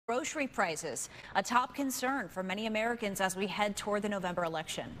Grocery prices, a top concern for many Americans as we head toward the November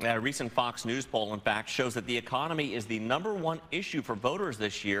election. A recent Fox News poll, in fact, shows that the economy is the #1 issue for voters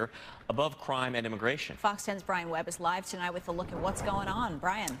this year, above crime and immigration. Fox 10's Brian Webb is live tonight with a look at what's going on.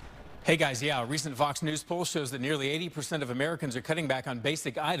 Brian. Hey guys, a recent Fox News poll shows that nearly 80% of Americans are cutting back on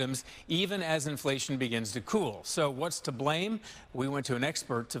basic items even as inflation begins to cool. So what's to blame? We went to an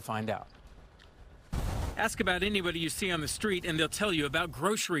expert to find out. Ask about anybody you see on the street and they'll tell you about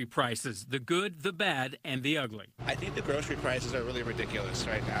grocery prices, the good, the bad, and the ugly. I think the grocery prices are really ridiculous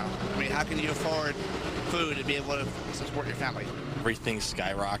right now. I mean, how can you afford food and be able to support your family? Everything's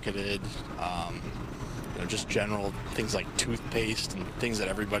skyrocketed. Just general things like toothpaste and things that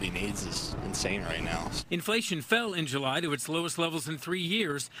everybody needs is insane right now. Inflation fell in July to its lowest levels in 3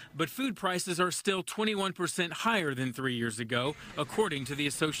 years, but food prices are still 21% higher than 3 years ago, according to the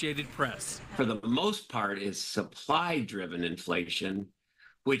Associated Press. For the most part, is supply-driven inflation,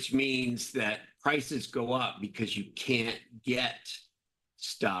 which means that prices go up because you can't get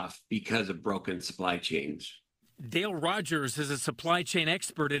stuff because of broken supply chains. Dale Rogers is a supply chain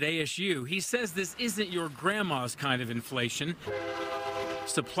expert at ASU. He says this isn't your grandma's kind of inflation.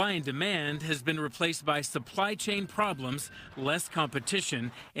 Supply and demand has been replaced by supply chain problems, less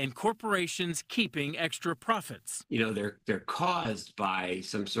competition, and corporations keeping extra profits. You know, they're caused by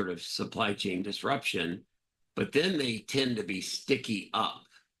some sort of supply chain disruption, but then they tend to be sticky up,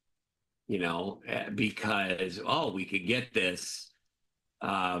 because, we could get this.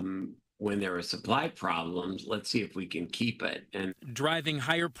 When there are supply problems, let's see if we can keep it. And driving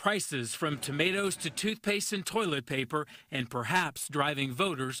higher prices from tomatoes to toothpaste and toilet paper, and perhaps driving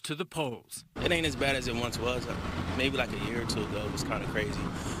voters to the polls. It ain't as bad as it once was. Maybe like a year or two ago, it was kind of crazy.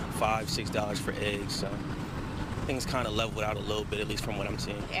 $5, $6 for eggs. So things kind of leveled out a little bit, at least from what I'm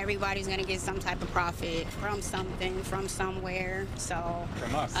seeing. Everybody's going to get some type of profit from something, from somewhere. So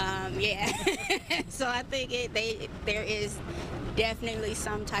from us. Yeah. So I think there is definitely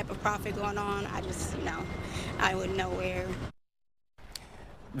some type of profit going on. I wouldn't know where.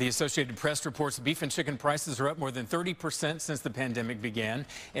 The Associated Press reports beef and chicken prices are up more than 30% since the pandemic began,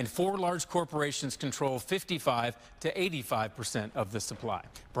 and 4 large corporations control 55 to 85% of the supply.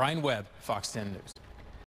 Brian Webb, Fox 10 News.